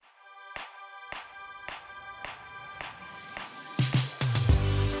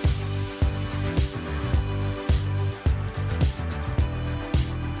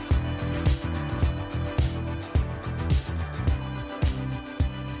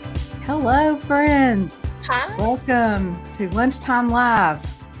Hello, friends. Hi. Welcome to Lunchtime Live.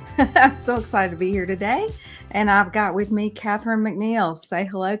 I'm so excited to be here today. And I've got with me Catherine McNeil. Say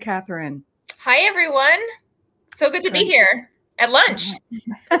hello, Catherine. Hi, everyone. So good to be Great. here at lunch.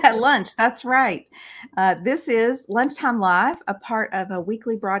 At lunch, that's right. This is Lunchtime Live, a part of a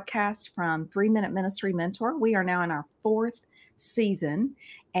weekly broadcast from 3 Minute Ministry Mentor. We are now in our fourth season,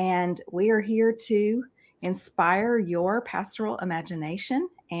 and we are here to inspire your pastoral imagination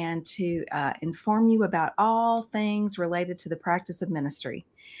and to inform you about all things related to the practice of ministry.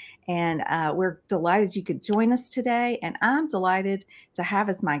 And we're delighted you could join us today. And I'm delighted to have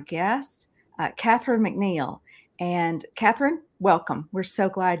as my guest Catherine McNeil. And Catherine, welcome. We're so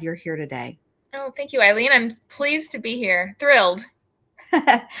glad you're here today. Oh, thank you, Eileen. I'm pleased to be here. Thrilled.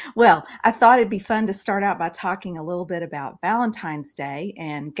 Well, I thought it'd be fun to start out by talking a little bit about Valentine's Day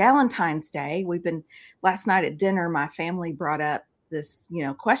and Galentine's Day. Last night at dinner, my family brought up this,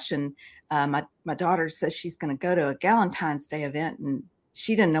 question. My daughter says she's going to go to a Galentine's Day event, and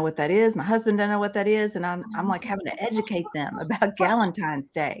she didn't know what that is. My husband doesn't know what that is, and I'm like having to educate them about Galentine's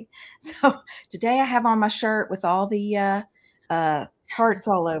Day. So today I have on my shirt with all the hearts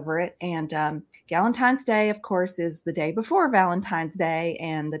all over it, and Galentine's Day, of course, is the day before Valentine's Day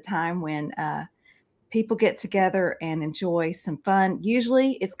and the time when people get together and enjoy some fun.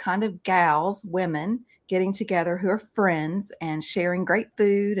 Usually it's kind of gals, women, getting together who are friends and sharing great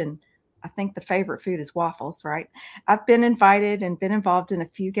food. And I think the favorite food is waffles, right? I've been invited and been involved in a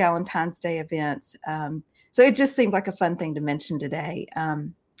few Galentine's Day events. So it just seemed like a fun thing to mention today.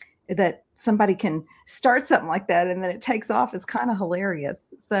 That somebody can start something like that and then it takes off is kind of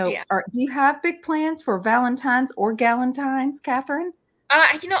hilarious. So Yeah. do you have big plans for Valentine's or Galentine's, Catherine?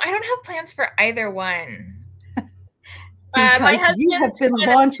 I don't have plans for either one. My Because you have been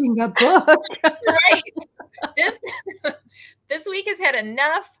launching a book. That's right. This week has had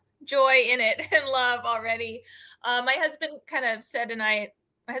enough joy in it and love already. My husband and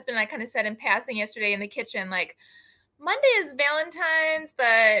I kind of said in passing yesterday in the kitchen, like, Monday is Valentine's,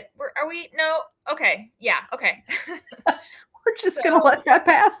 but no, okay. Yeah. Okay. We're just going to let that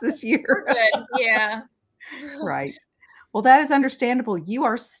pass this year. We're good. Yeah. Right. Well, that is understandable. You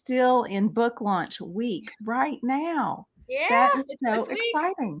are still in book launch week right now. Yeah. That is so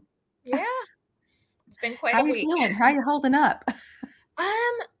exciting. Yeah. It's been quite How a week. How are you feeling? How are you holding up?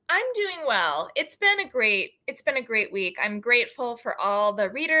 I'm doing well. It's been a great week. I'm grateful for all the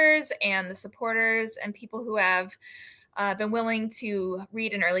readers and the supporters and people who have been willing to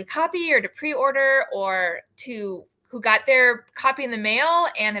read an early copy or to pre-order or who got their copy in the mail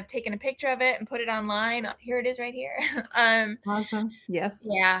and have taken a picture of it and put it online. Here it is right here. Awesome. Yes.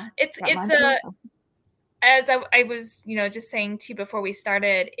 Yeah. As I was, just saying to you before we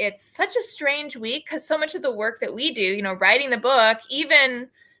started, it's such a strange week because so much of the work that we do, writing the book, even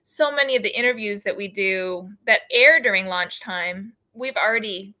so many of the interviews that we do that air during launch time, we've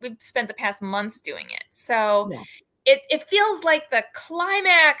spent the past months doing it. So yeah. It feels like the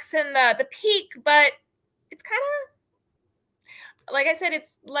climax and the peak, but it's kind of, like I said,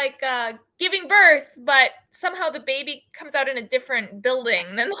 it's like giving birth, but somehow the baby comes out in a different building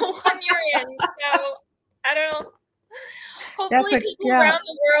than the one you're in. So I don't know. Hopefully people around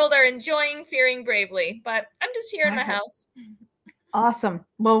the world are enjoying Fearing Bravely, but I'm just here in my house. Awesome.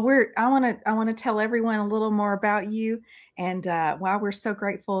 Well, I want to tell everyone a little more about you, and why we're so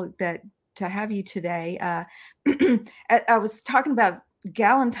grateful to have you today. I was talking about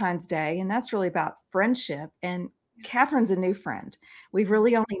Galentine's Day, and that's really about friendship. And Catherine's a new friend. We've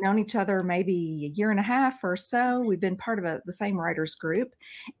really only known each other maybe a year and a half or so. We've been part of the same writers group,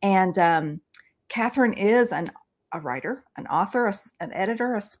 and Catherine is a writer, an author, an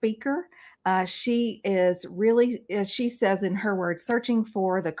editor, a speaker. She is really, as she says in her words, searching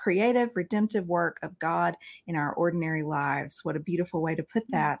for the creative, redemptive work of God in our ordinary lives. What a beautiful way to put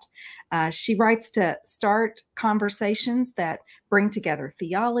that. She writes to start conversations that bring together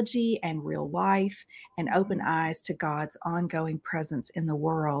theology and real life and open eyes to God's ongoing presence in the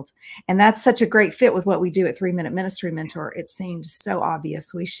world. And that's such a great fit with what we do at 3 Minute Ministry Mentor. It seemed so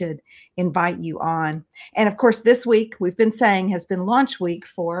obvious we should invite you on. And of course, this week, we've been saying, has been launch week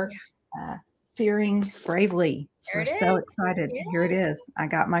for Fearing Bravely. We're so excited. Yeah. Here it is. I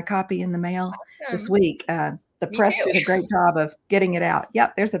got my copy in the mail this week. The press did a great job of getting it out.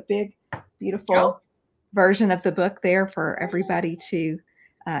 Yep, there's a big, beautiful version of the book there for everybody to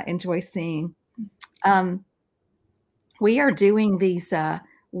enjoy seeing. We are doing these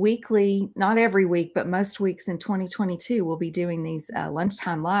weekly, not every week, but most weeks in 2022, we'll be doing these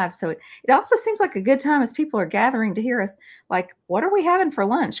lunchtime lives. So it also seems like a good time as people are gathering to hear us, like, what are we having for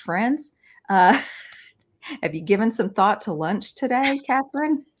lunch, friends? Have you given some thought to lunch today,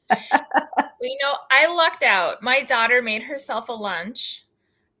 Catherine? Well, I lucked out. My daughter made herself a lunch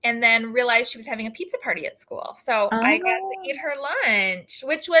and then realized she was having a pizza party at school. So I got to Oh, eat her lunch,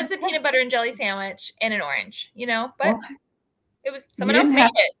 which was a okay. peanut butter and jelly sandwich and an orange, but Well, it was you someone else didn't made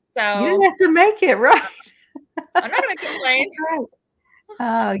have it. you didn't So have to make it, right? I'm not going to complain. That's right.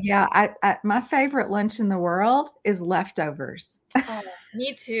 Oh, yeah. My favorite lunch in the world is leftovers. Oh,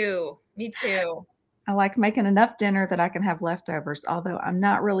 me too. Me too. I like making enough dinner that I can have leftovers, although I'm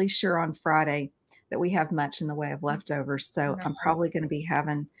not really sure on Friday that we have much in the way of leftovers. So No. I'm probably going to be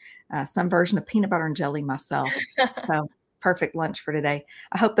having some version of peanut butter and jelly myself. So perfect lunch for today.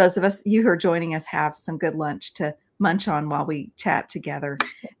 I hope those of us, you who are joining us, have some good lunch to munch on while we chat together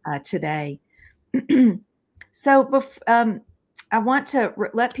today. So I want to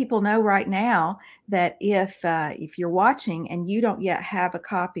let people know right now that if you're watching and you don't yet have a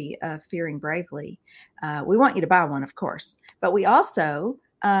copy of Fearing Bravely, we want you to buy one, of course. But we also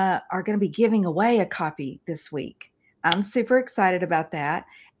are going to be giving away a copy this week. I'm super excited about that,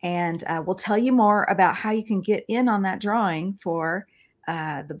 and we'll tell you more about how you can get in on that drawing for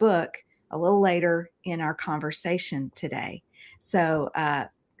the book a little later in our conversation today. So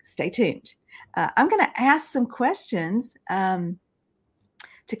stay tuned. I'm going to ask some questions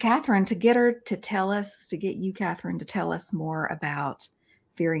to Catherine to get her to get you, Catherine, to tell us more about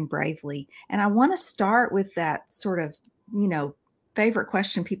Fearing Bravely. And I want to start with that sort of, favorite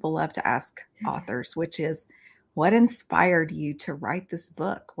question people love to ask authors, which is, what inspired you to write this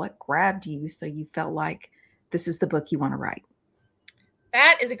book? What grabbed you so you felt like this is the book you want to write?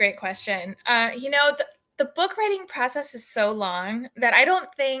 That is a great question. The book writing process is so long that I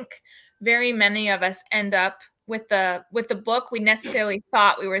don't think very many of us end up with the book we necessarily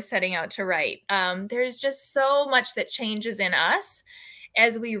thought we were setting out to write. There's just so much that changes in us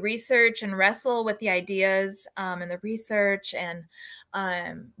as we research and wrestle with the ideas and the research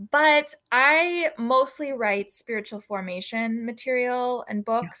but I mostly write spiritual formation material and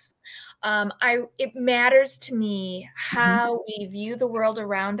Yeah. books. It matters to me Mhm. how we view the world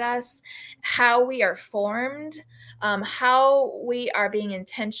around us, how we are formed, how we are being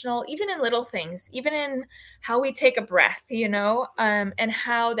intentional, even in little things, even in how we take a breath, and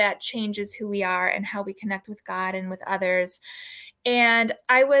how that changes who we are and how we connect with God and with others. And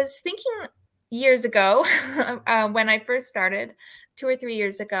I was thinking years ago, when I first started, 2 or 3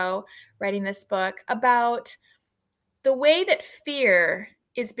 years ago, writing this book, about the way that fear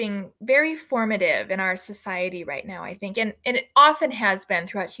is being very formative in our society right now, I think, and it often has been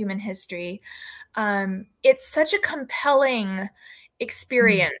throughout human history. It's such a compelling Mm.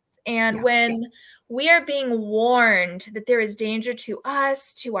 experience. And Yeah. when we are being warned that there is danger to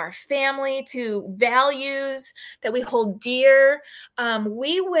us, to our family, to values that we hold dear,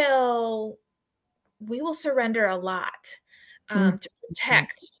 we will surrender a lot Mm. to That's right.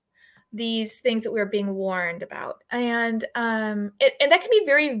 protect these things that we're being warned about, and that can be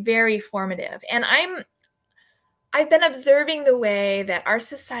very, very formative. And I've been observing the way that our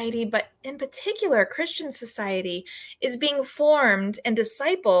society, but in particular Christian society, is being formed and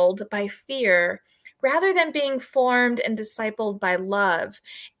discipled by fear rather than being formed and discipled by love.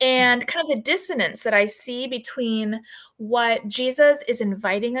 Yeah. And kind of the dissonance that I see between what Jesus is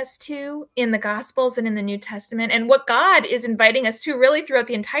inviting us to in the Gospels and in the New Testament, and what God is inviting us to really throughout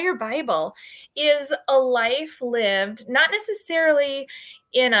the entire Bible, is a life lived not necessarily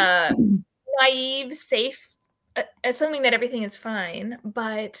in a naive, safe, assuming that everything is fine,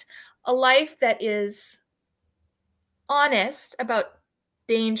 but a life that is honest about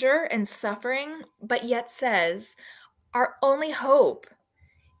danger and suffering, but yet says our only hope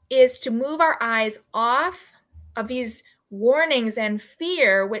is to move our eyes off of these warnings and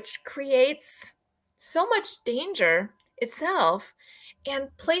fear, which creates so much danger itself,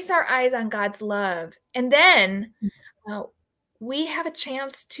 and place our eyes on God's love. And then uh, we have a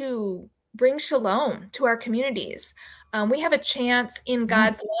chance to bring shalom to our communities. We have a chance in Yeah.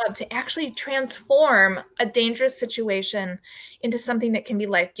 God's love to actually transform a dangerous situation into something that can be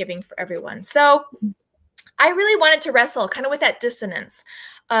life giving for everyone. So I really wanted to wrestle kind of with that dissonance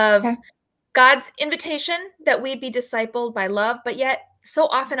of Okay. God's invitation that we be discipled by love, but yet so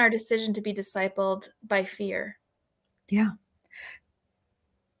often our decision to be discipled by fear. Yeah.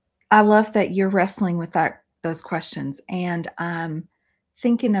 I love that you're wrestling with those questions, and I'm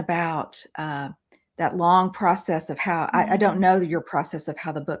thinking about that long process of how I don't know your process of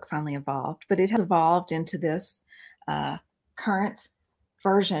how the book finally evolved, but it has evolved into this uh, current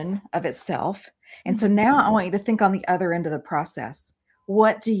version of itself. And so Mhm. now I want you to think on the other end of the process.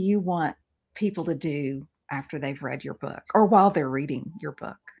 What do you want people to do after they've read your book or while they're reading your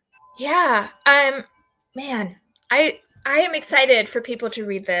book? Yeah. Man, I am excited for people to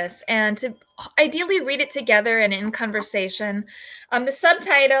read this and to ideally read it together and in conversation. The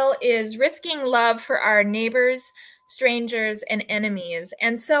subtitle is Risking Love for Our Neighbors, Strangers, and Enemies.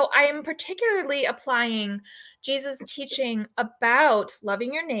 And so I am particularly applying Jesus' teaching about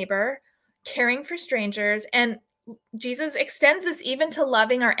loving your neighbor, caring for strangers, and Jesus extends this even to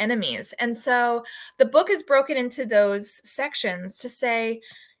loving our enemies. And so the book is broken into those sections to say,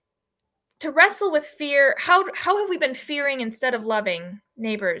 to wrestle with fear. How have we been fearing instead of loving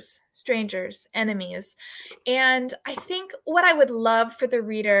neighbors, strangers, enemies? And I think what I would love for the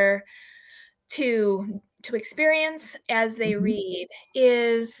reader to experience as they Mhm. read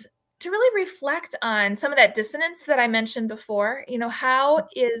is to really reflect on some of that dissonance that I mentioned before. How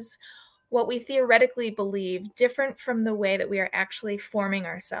is what we theoretically believe different from the way that we are actually forming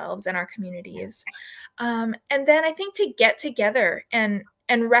ourselves and our communities? And then I think to get together and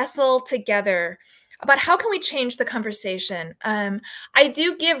wrestle together about how can we change the conversation. I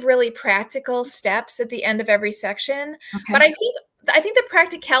do give really practical steps at the end of every section, but Okay. I think the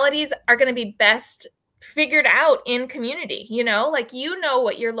practicalities are going to be best figured out in community. Like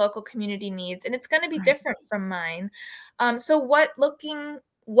what your local community needs, and it's going to be Right. different from mine. So what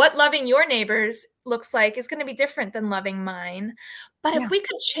loving your neighbors looks like is going to be different than loving mine. But if Yeah. we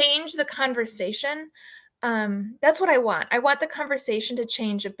could change the conversation, that's what I want. I want the conversation to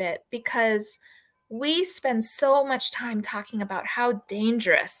change a bit because we spend so much time talking about how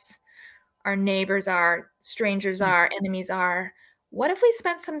dangerous our neighbors are, strangers Yeah. are, enemies are. What if we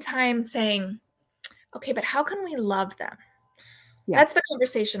spent some time saying, okay, but how can we love them? Yeah. That's the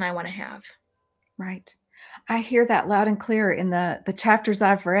conversation I want to have. Right. I hear that loud and clear in the chapters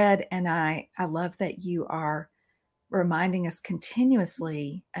I've read, and I love that you are reminding us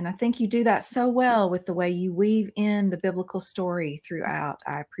continuously, and I think you do that so well with the way you weave in the biblical story throughout.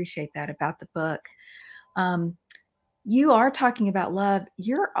 I appreciate that about the book. Um, you are talking about love.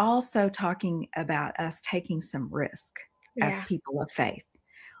 You're also talking about us taking some risk as Yeah. people of faith.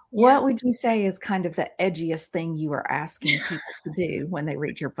 Yeah. What would you say is kind of the edgiest thing you are asking people to do when they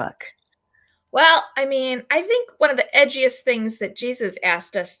read your book? Well, I mean, I think one of the edgiest things that Jesus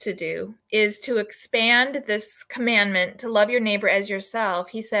asked us to do is to expand this commandment to love your neighbor as yourself.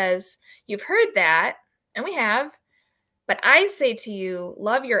 He says, you've heard that, and we have, but I say to you,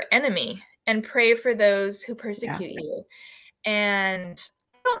 love your enemy and pray for those who Yeah. persecute you. And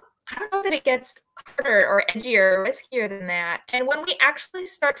I don't know that it gets harder or edgier or riskier than that. And when we actually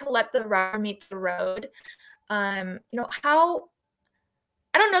start to let the rubber meet the road, how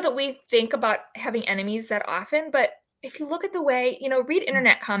I don't know that we think about having enemies that often, but if you look at the way, read Yeah.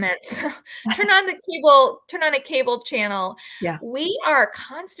 internet comments, turn on a cable channel. Yeah. We are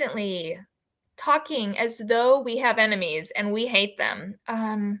constantly talking as though we have enemies and we hate them.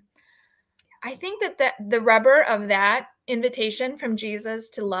 I think that the rubber of that invitation from Jesus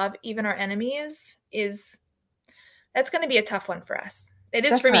to love even our enemies that's going to be a tough one for us. It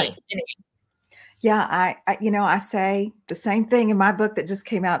is That's for right. me. Anyway. Yeah, I say the same thing in my book that just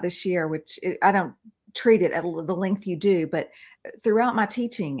came out this year, which I don't treat it at the length you do, but throughout my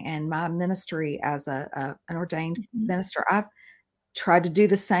teaching and my ministry as an ordained Mhm. minister, I've tried to do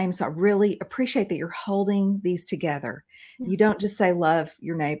the same. So I really appreciate that you're holding these together. You don't just say love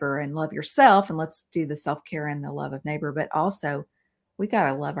your neighbor and love yourself, and let's do the self care and the love of neighbor, but also we got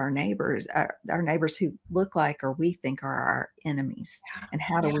to love our neighbors who look like or we think are our enemies. And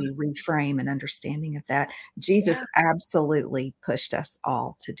how do Yeah, we reframe an understanding of that? yeah, Jesus absolutely pushed us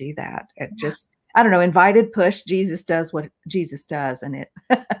all to do that. It yeah, just, I don't know, invited push. Jesus does what Jesus does, and it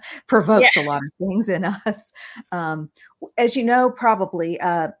yeah. provokes a lot of things in us. Um, as you know, probably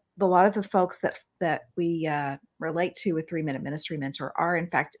a lot of the folks that we relate to with 3 Minute Ministry Mentor are, in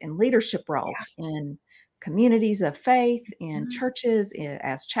fact, in leadership roles in communities of faith, in Mhm. churches,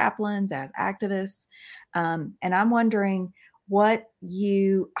 as chaplains, as activists. And I'm wondering what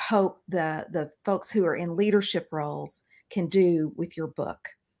you hope the folks who are in leadership roles can do with your book.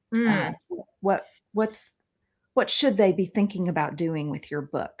 Uh, Mm. what's what should they be thinking about doing with your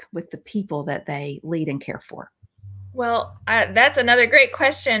book, with the people that they lead and care for? Well, that's another great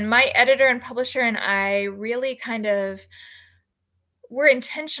question. My editor and publisher and I really kind of we're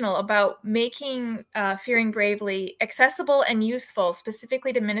intentional about making Fearing Bravely accessible and useful,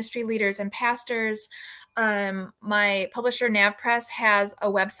 specifically to ministry leaders and pastors. My publisher, NavPress, has a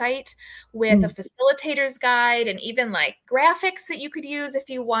website with a Mm, facilitator's guide and even like graphics that you could use if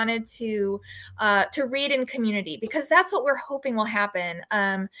you wanted to read in community, because that's what we're hoping will happen.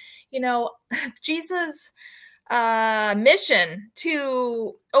 You know, Jesus mission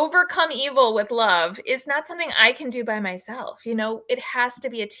to overcome evil with love is not something I can do by myself. You know, it has to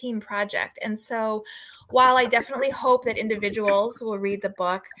be a team project. And so while I definitely hope that individuals will read the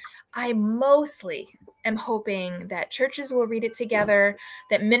book, I mostly am hoping that churches will read it together,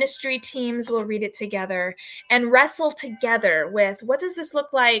 that ministry teams will read it together, and wrestle together with what does this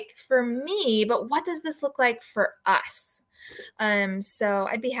look like for me, but what does this look like for us? So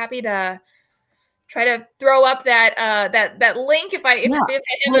I'd be happy to try to throw up that link if Yeah, I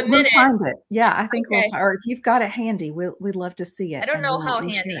have a we'll minute. find it. Yeah, I think Okay. or if you've got it handy, we'd love to see I it, don't and know how we'll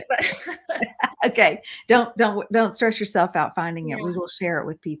share handy, it. but Okay, don't stress yourself out finding it. We yeah. will share it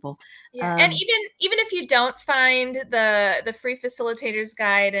with people. Yeah. And even if you don't find the free facilitators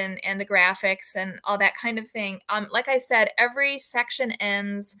guide and the graphics and all that kind of thing, like I said, every section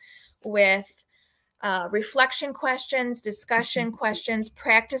ends with reflection questions, discussion questions,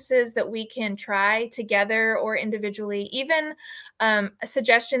 practices that we can try together or individually, even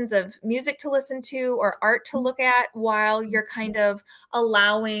suggestions of music to listen to or art to look at while you're kind of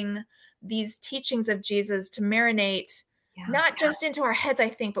allowing these teachings of Jesus to marinate, Yeah, not just into our heads, I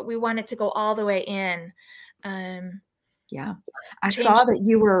think, but we want it to go all the way in. yeah. I saw Change. that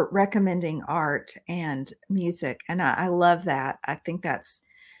you were recommending art and music, and I love that. I think that's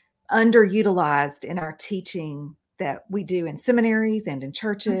underutilized in our teaching that we do in seminaries and in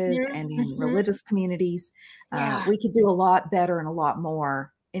churches Mhm, and in mhm. religious communities. Yeah. We could do a lot better and a lot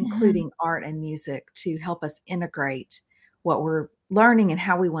more, Mhm. including art and music, to help us integrate what we're learning and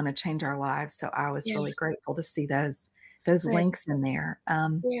how we want to change our lives. So I was Yeah. really grateful to see those Good. links in there.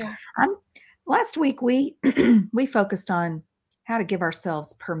 Yeah. I'm, last week we we focused on how to give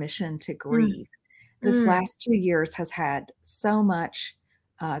ourselves permission to Mm, grieve. This mm. last 2 years has had so much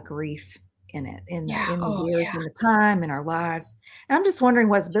grief in it, Yeah. in the Oh, years, yeah. in the time, in our lives. And I'm just wondering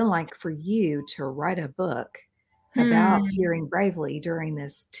what it's been like for you to write a book about Hmm. fearing bravely during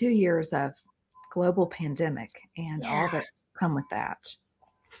this 2 years of global pandemic and Yeah. all that's come with that.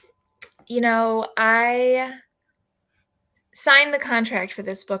 You know, I signed the contract for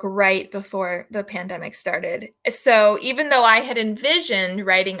this book right before the pandemic started. So even though I had envisioned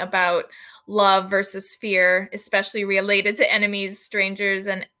writing about love versus fear, especially related to enemies, strangers,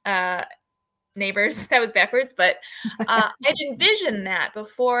 and neighbors, that was backwards, but I'd envisioned that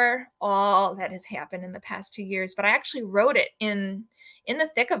before all that has happened in the past 2 years. But I actually wrote it in the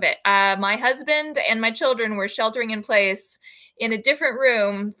thick of it. My husband and my children were sheltering in place in a different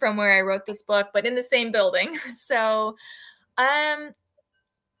room from where I wrote this book, but in the same building. So um,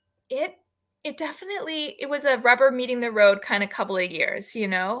 it it definitely it was a rubber meeting the road kind of couple of years, you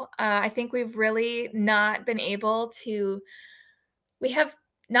know. I think we've really not been able to. We have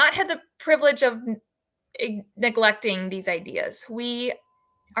not had the privilege of neglecting these ideas. We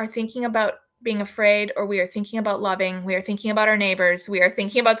are thinking about being afraid, or we are thinking about loving. We are thinking about our neighbors. We are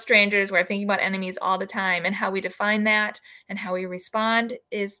thinking about strangers. We're thinking about enemies all the time, and how we define that and how we respond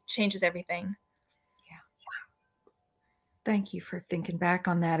is changes everything. Yeah. Thank you for thinking back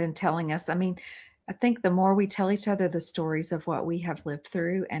on that and telling us. I mean, I think the more we tell each other the stories of what we have lived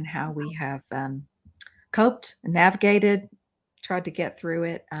through and how we have coped, navigated, tried to get through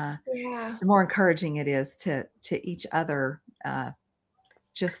it, Yeah, the more encouraging it is to each other,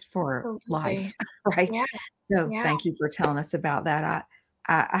 just for life, absolutely. right? Yeah, So yeah. thank you for telling us about that.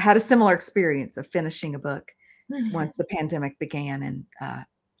 I had a similar experience of finishing a book Mhm. once the pandemic began, and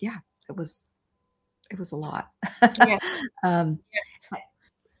yeah, it was it was a lot. Yes, um, yes.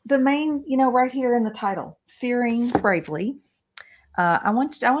 the main, right here in the title, "Fearing Bravely." I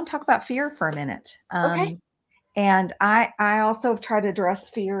want to talk about fear for a minute. Okay. And I also have tried to address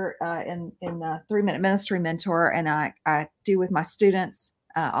fear in the 3 Minute Ministry Mentor, and I do with my students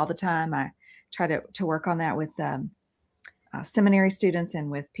all the time. I try to work on that with seminary students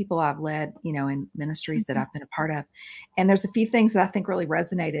and with people I've led, in ministries that Mhm. I've been a part of. And there's a few things that I think really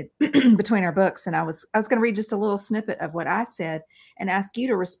resonated between our books. And I was going to read just a little snippet of what I said and ask you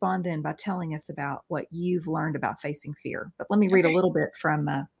to respond then by telling us about what you've learned about facing fear. But let me read a Okay. little bit from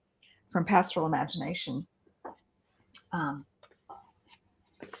Pastoral Imagination. Um,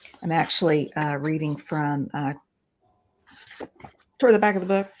 I'm actually reading from toward the back of the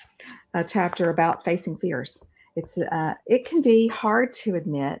book, a chapter about facing fears. It can be hard to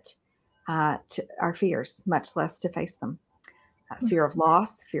admit to our fears, much less to face them. Fear of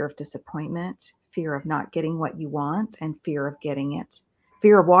loss, fear of disappointment, fear of not getting what you want, and fear of getting it.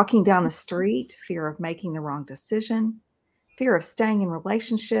 Fear of walking down the street, fear of making the wrong decision, fear of staying in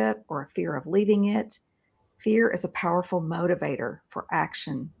relationship, or fear of leaving it. Fear is a powerful motivator for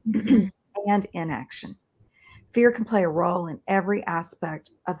action Mhm. and inaction. Fear can play a role in every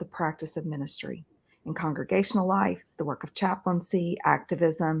aspect of the practice of ministry. in congregational life, the work of chaplaincy,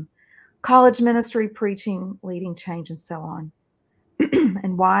 activism, college ministry, preaching, leading change, and so on.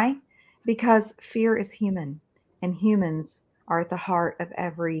 And why? Because fear is human, and humans are at the heart of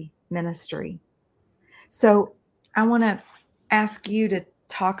every ministry. So I want to ask you to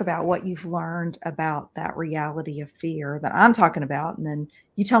talk about what you've learned about that reality of fear that I'm talking about. And then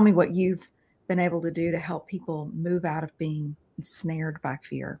you tell me what you've been able to do to help people move out of being ensnared by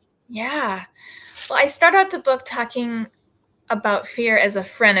fear. Yeah. Well, I start out the book talking about fear as a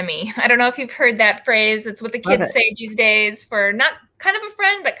frenemy. I don't know if you've heard that phrase. It's what the kids say these days for not kind of a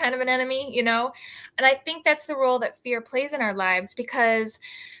friend, but kind of an enemy, you know? And I think that's the role that fear plays in our lives because,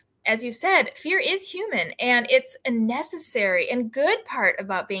 as you said, fear is human and it's a necessary and good part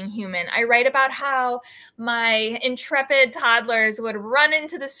about being human. I write about how my intrepid toddlers would run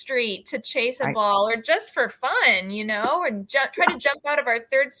into the street to chase a ball or just for fun, you know, or try to jump out of our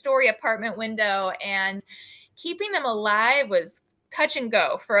third-story apartment window, and keeping them alive was touch and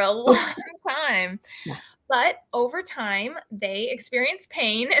go for a long time. Yeah. But over time, they experienced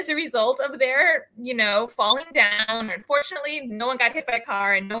pain as a result of their, you know, falling down. Unfortunately, no one got hit by a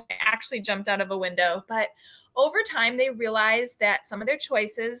car and no one actually jumped out of a window. But over time, they realized that some of their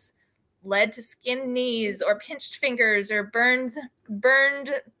choices led to skinned knees or pinched fingers or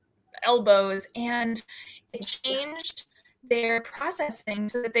burned elbows, and it changed their processing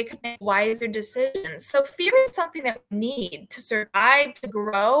so that they could make wiser decisions. So fear is something that we need to survive, to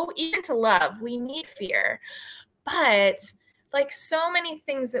grow, even to love. We need fear. But like so many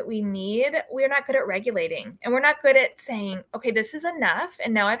things that we need, we're not good at regulating. And we're not good at saying, okay, this is enough.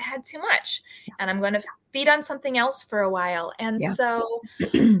 And now I've had too much. And I'm going to feed on something else for a while. And so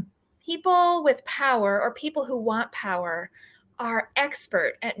people with power, or people who want power, are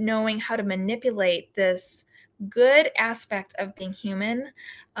expert at knowing how to manipulate this good aspect of being human,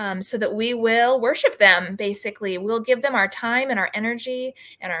 so that we will worship them. Basically, we'll give them our time and our energy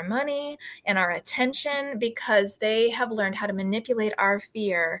and our money and our attention because they have learned how to manipulate our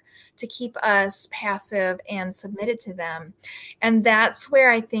fear to keep us passive and submitted to them. And that's where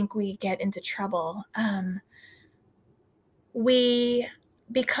I think we get into trouble. We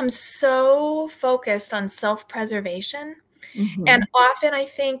become so focused on self-preservation. Mm-hmm. And often I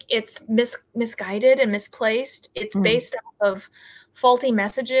think it's misguided and misplaced. It's based off of faulty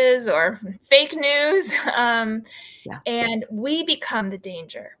messages or fake news. And we become the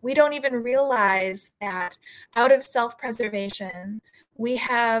danger. We don't even realize that out of self-preservation, we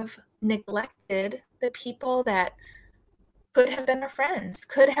have neglected the people that could have been our friends,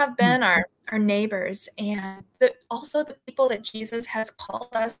 could have been our neighbors, and also the people that Jesus has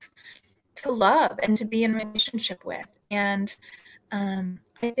called us to love and to be in relationship with. And I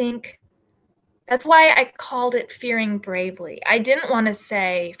think that's why I called it Fearing Bravely. I didn't want to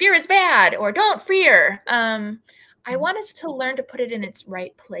say fear is bad or don't fear. I want us to learn to put it in its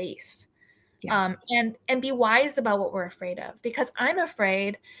right place. And be wise about what we're afraid of, because I'm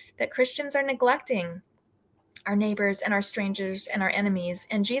afraid that Christians are neglecting our neighbors and our strangers and our enemies.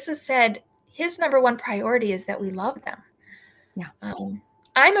 And Jesus said his number one priority is that we love them.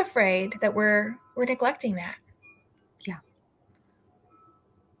 I'm afraid that we're neglecting that. Yeah.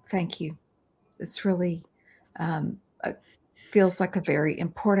 Thank you. It's really feels like a very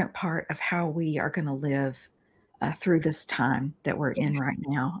important part of how we are going to live through this time that we're in right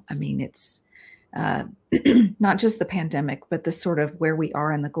now. I mean, it's not just the pandemic, but the sort of where we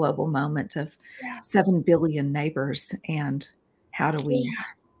are in the global moment of 7 billion neighbors, and how do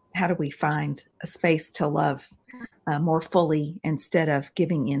we find a space to love more fully instead of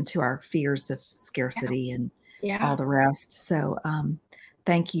giving into our fears of scarcity and all the rest. So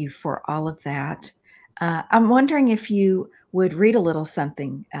thank you for all of that. I'm wondering if you would read a little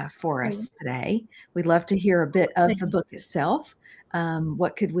something for us today. We'd love to hear a bit of the book itself.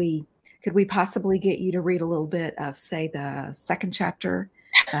 What could we possibly get you to read a little bit of, say, the second chapter?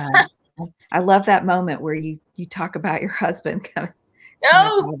 I love that moment where you talk about your husband coming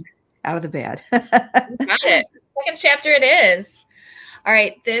out of the bed. Got it. Second chapter it is. All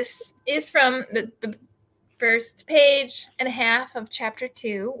right. This is from the first page and a half of chapter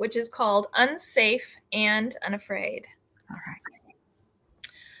 2, which is called Unsafe and Unafraid. All right.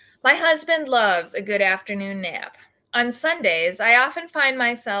 My husband loves a good afternoon nap. On Sundays, I often find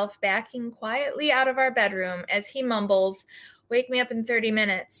myself backing quietly out of our bedroom as he mumbles, "Wake me up in 30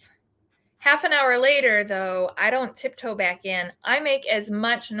 minutes." Half an hour later, though, I don't tiptoe back in. I make as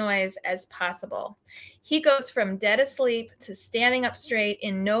much noise as possible. He goes from dead asleep to standing up straight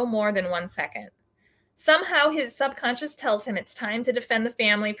in no more than 1 second. Somehow his subconscious tells him it's time to defend the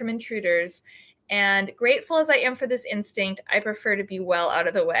family from intruders, and grateful as I am for this instinct, I prefer to be well out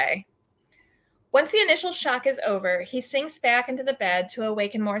of the way. Once the initial shock is over, he sinks back into the bed to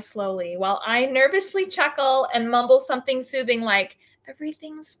awaken more slowly, while I nervously chuckle and mumble something soothing like,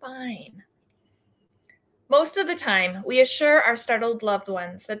 "Everything's fine." Most of the time, we assure our startled loved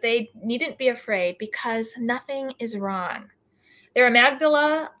ones that they needn't be afraid because nothing is wrong. Their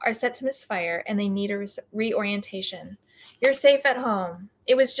amygdala are set to misfire and they need a reorientation. You're safe at home.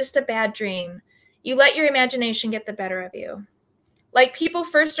 It was just a bad dream. You let your imagination get the better of you. Like people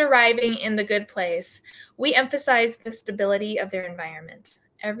first arriving in the good place, we emphasize the stability of their environment.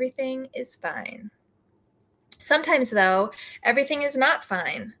 Everything is fine. Sometimes, though, everything is not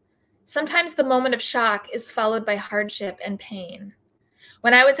fine. Sometimes the moment of shock is followed by hardship and pain.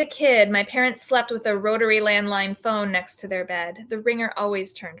 When I was a kid, my parents slept with a rotary landline phone next to their bed. The ringer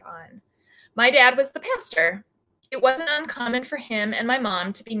always turned on. My dad was the pastor. It wasn't uncommon for him and my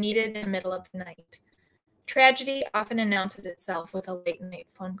mom to be needed in the middle of the night. Tragedy often announces itself with a late-night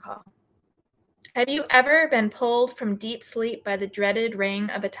phone call. Have you ever been pulled from deep sleep by the dreaded ring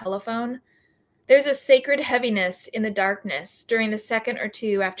of a telephone? There's a sacred heaviness in the darkness during the second or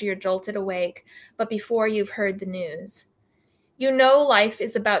two after you're jolted awake, but before you've heard the news. You know life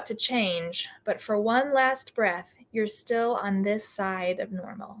is about to change, but for one last breath, you're still on this side of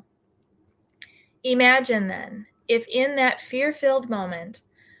normal. Imagine then, if in that fear-filled moment,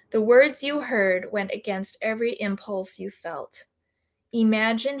 the words you heard went against every impulse you felt.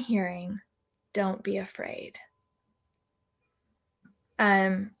 Imagine hearing, "Don't be afraid."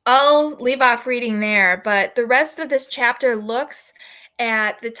 I'll leave off reading there, but the rest of this chapter looks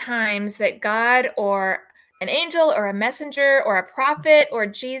at the times that God or an angel or a messenger or a prophet or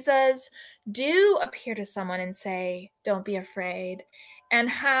Jesus do appear to someone and say, "Don't be afraid." And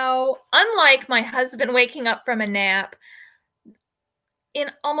how, unlike my husband waking up from a nap,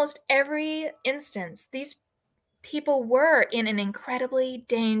 in almost every instance, these people were in an incredibly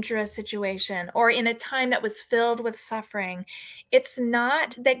dangerous situation or in a time that was filled with suffering. It's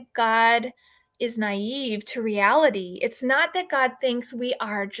not that God is naive to reality. It's not that God thinks we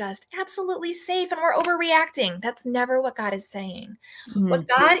are just absolutely safe and we're overreacting. That's never what God is saying. What Mm,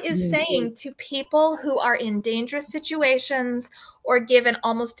 God is mm, saying to people who are in dangerous situations or given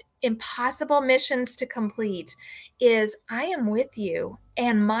almost impossible missions to complete is, "I am with you,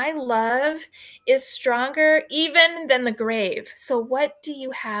 and my love is stronger even than the grave. So what do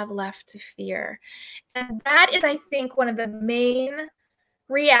you have left to fear?" And that is, I think, one of the main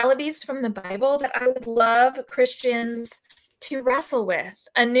realities from the Bible that I would love Christians to wrestle with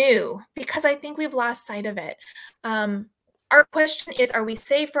anew, because I think we've lost sight of it. Our question is, are we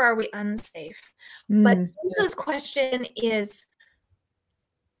safe or are we unsafe? But mm. Jesus' question is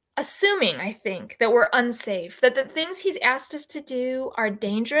assuming, I think, that we're unsafe, that the things he's asked us to do are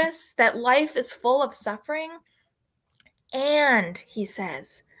dangerous, that life is full of suffering. And he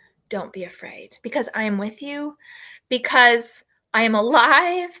says, "Don't be afraid, because I am with you, because I am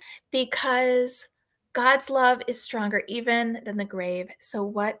alive, because God's love is stronger even than the grave. So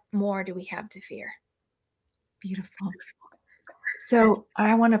what more do we have to fear?" Beautiful. So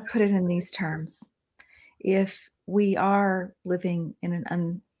I want to put it in these terms. If we are living in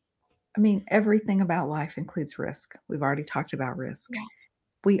I mean, everything about life includes risk. We've already talked about risk. Yeah.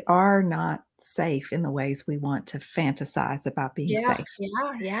 We are not safe in the ways we want to fantasize about being Yeah. safe.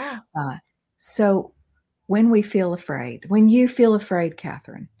 Yeah. Yeah. Uh, so when we feel afraid, when you feel afraid,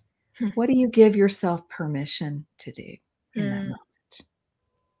 Catherine, what do you give yourself permission to do in that moment?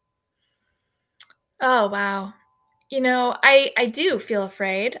 Oh, wow. I do feel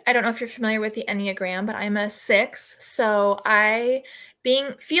afraid. I don't know if you're familiar with the Enneagram, but I'm a 6, so I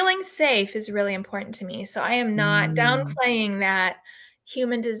being feeling safe is really important to me. So I am not Mm, downplaying that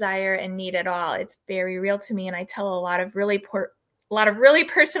human desire and need at all. It's very real to me, and I tell a lot of really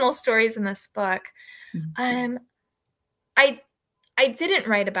personal stories in this book. mm, Um, I I didn't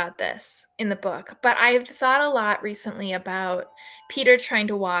write about this in the book, but I've thought a lot recently about Peter trying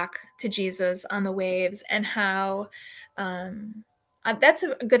to walk to Jesus on the waves and how um, that's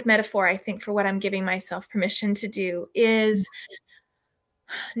a good metaphor, I think, for what I'm giving myself permission to do is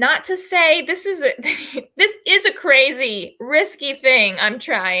not to say this is a crazy, risky thing I'm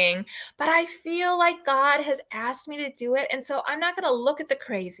trying, but I feel like God has asked me to do it, and so I'm not going to look at the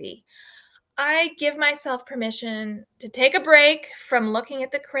crazy. I give myself permission to take a break from looking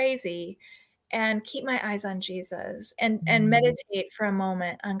at the crazy and keep my eyes on Jesus and mm, meditate for a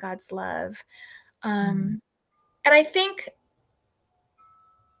moment on God's love. mm, And I think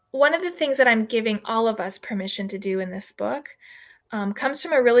one of the things that I'm giving all of us permission to do in this book comes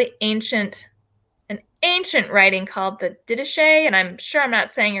from a really an ancient writing called the Didache, and I'm sure I'm not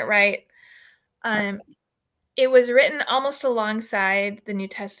saying it right. let's Um, see. It was written almost alongside the New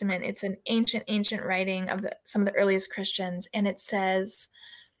Testament. It's an ancient writing of some of the earliest Christians, and it says,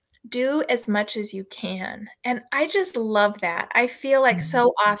 do as much as you can. And I just love that. I feel like Mhm.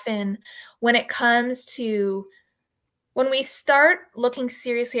 so often when it comes to when we start looking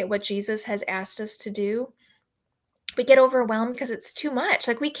seriously at what Jesus has asked us to do, we get overwhelmed because it's too much.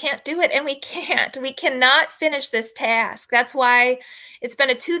 Like we can't do it and we can't. We cannot finish this task. That's why it's been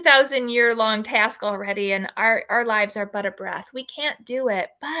a 2000-year long task already and our lives are but a breath. We can't do it,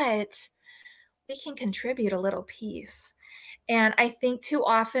 but we can contribute a little piece. And I think too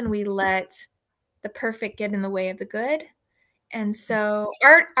often we let the perfect get in the way of the good. And so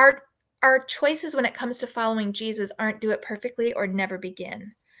our choices when it comes to following Jesus aren't do it perfectly or never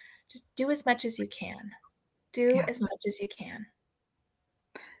begin. Just do as much as you can. Do Yeah. as much as you can.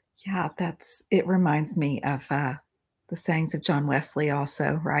 Yeah, it reminds me of, the sayings of John Wesley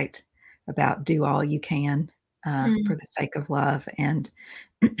also, right? About do all you can, Hmm. for the sake of love, and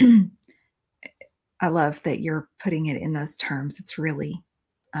I love that you're putting it in those terms. It's really,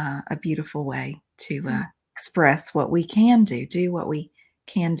 a beautiful way to, express what we can do what we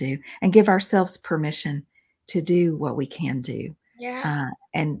can do, and give ourselves permission to do what we can do, Yeah.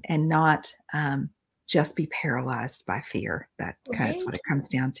 and not, just be paralyzed by fear. That's what Right. it comes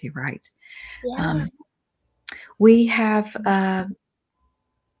down to, right? Yeah. Um, we have, I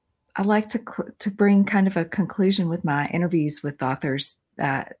like to bring kind of a conclusion with my interviews with authors,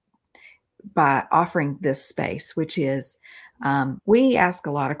 by offering this space, which is, we ask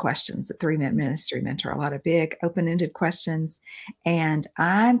a lot of questions at 3 Minute Ministry Mentor, a lot of big open-ended questions, and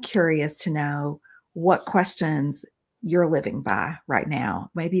I'm curious to know what questions you're living by right now.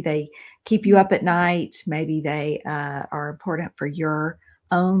 Maybe they keep you up at night, maybe they, are important for your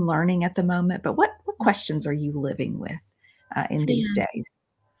own learning at the moment, but what questions are you living with, in these Hmm. days?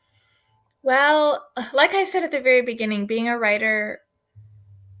 Well, like I said at the very beginning, being a writer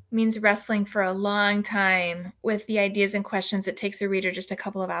means wrestling for a long time with the ideas and questions it takes a reader just a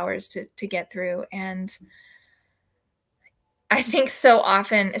couple of hours to get through. And I think so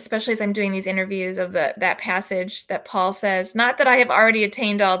often, especially as I'm doing these interviews of that passage that Paul says, not that I have already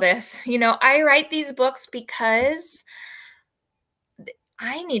attained all this. I write these books because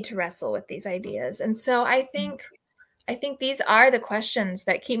I need to wrestle with these ideas. And so I think these are the questions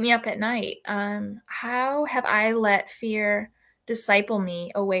that keep me up at night. How have I let fear disciple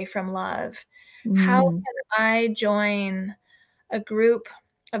me away from love? How Mm, can I join a group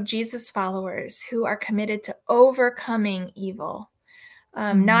of Jesus followers who are committed to overcoming evil,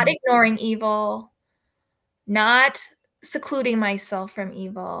 not mhm. ignoring evil, not secluding myself from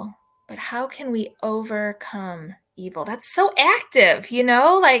evil, but how can we overcome evil? That's so active,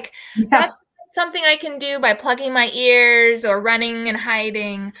 like Yeah. that's something I can do by plugging my ears or running and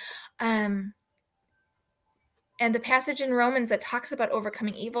hiding. Um, and the passage in Romans that talks about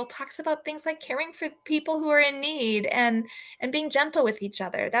overcoming evil talks about things like caring for people who are in need and being gentle with each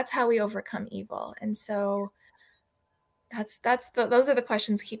other. That's how we overcome evil. And so those are the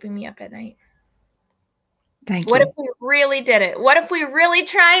questions keeping me up at night. Thank What if you. we really did it? What if we really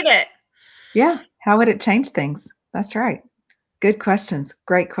tried it? Yeah, how would it change things? That's right. Good questions,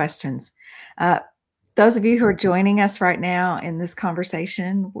 great questions. Uh, those of you who are joining us right now in this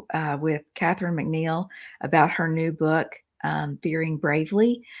conversation, with Catherine McNeil about her new book, Fearing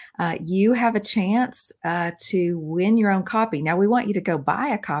Bravely, you have a chance, to win your own copy. Now, we want you to go buy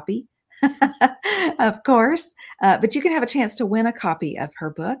a copy, of course, but you can have a chance to win a copy of her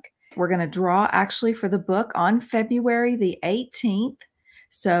book. We're gonna draw actually for the book on February the 18th.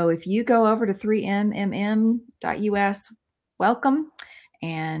 So if you go over to 3mmm.us, welcome,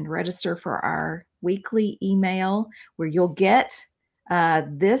 and register for our weekly email where you'll get,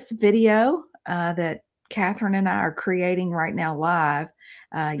 this video, that Catherine and I are creating right now live.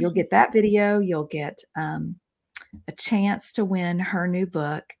 You'll get that video. You'll get, a chance to win her new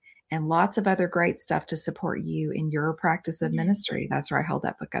book and lots of other great stuff to support you in your practice of Yeah. ministry. That's right. Hold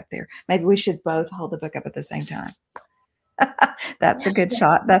that book up there. Maybe we should both hold the book up at the same time. That's a good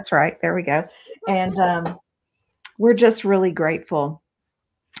shot. That's right. There we go. And, we're just really grateful,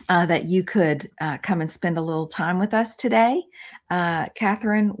 that you could, come and spend a little time with us today.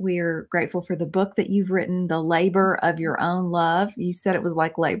 Catherine, we're grateful for the book that you've written, The Labor of Your Own Love. You said it was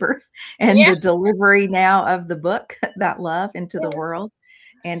like labor, and the Yes. delivery now of the book, that love, into the Yes. world.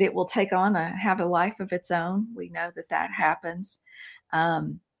 And it will have a life of its own. We know that that happens.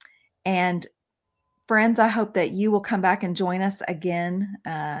 Um, and friends, I hope that you will come back and join us again,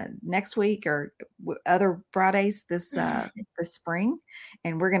 next week or other Fridays this spring,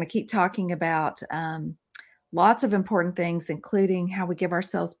 and we're going to keep talking about, lots of important things, including how we give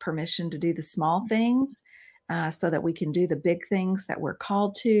ourselves permission to do the small things, so that we can do the big things that we're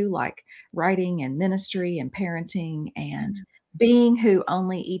called to, like writing and ministry and parenting and being who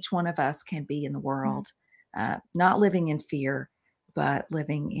only each one of us can be in the world, not living in fear, but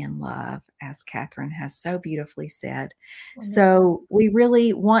living in love, as Catherine has so beautifully said. Wonderful. So we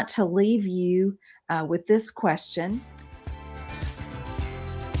really want to leave you with this question.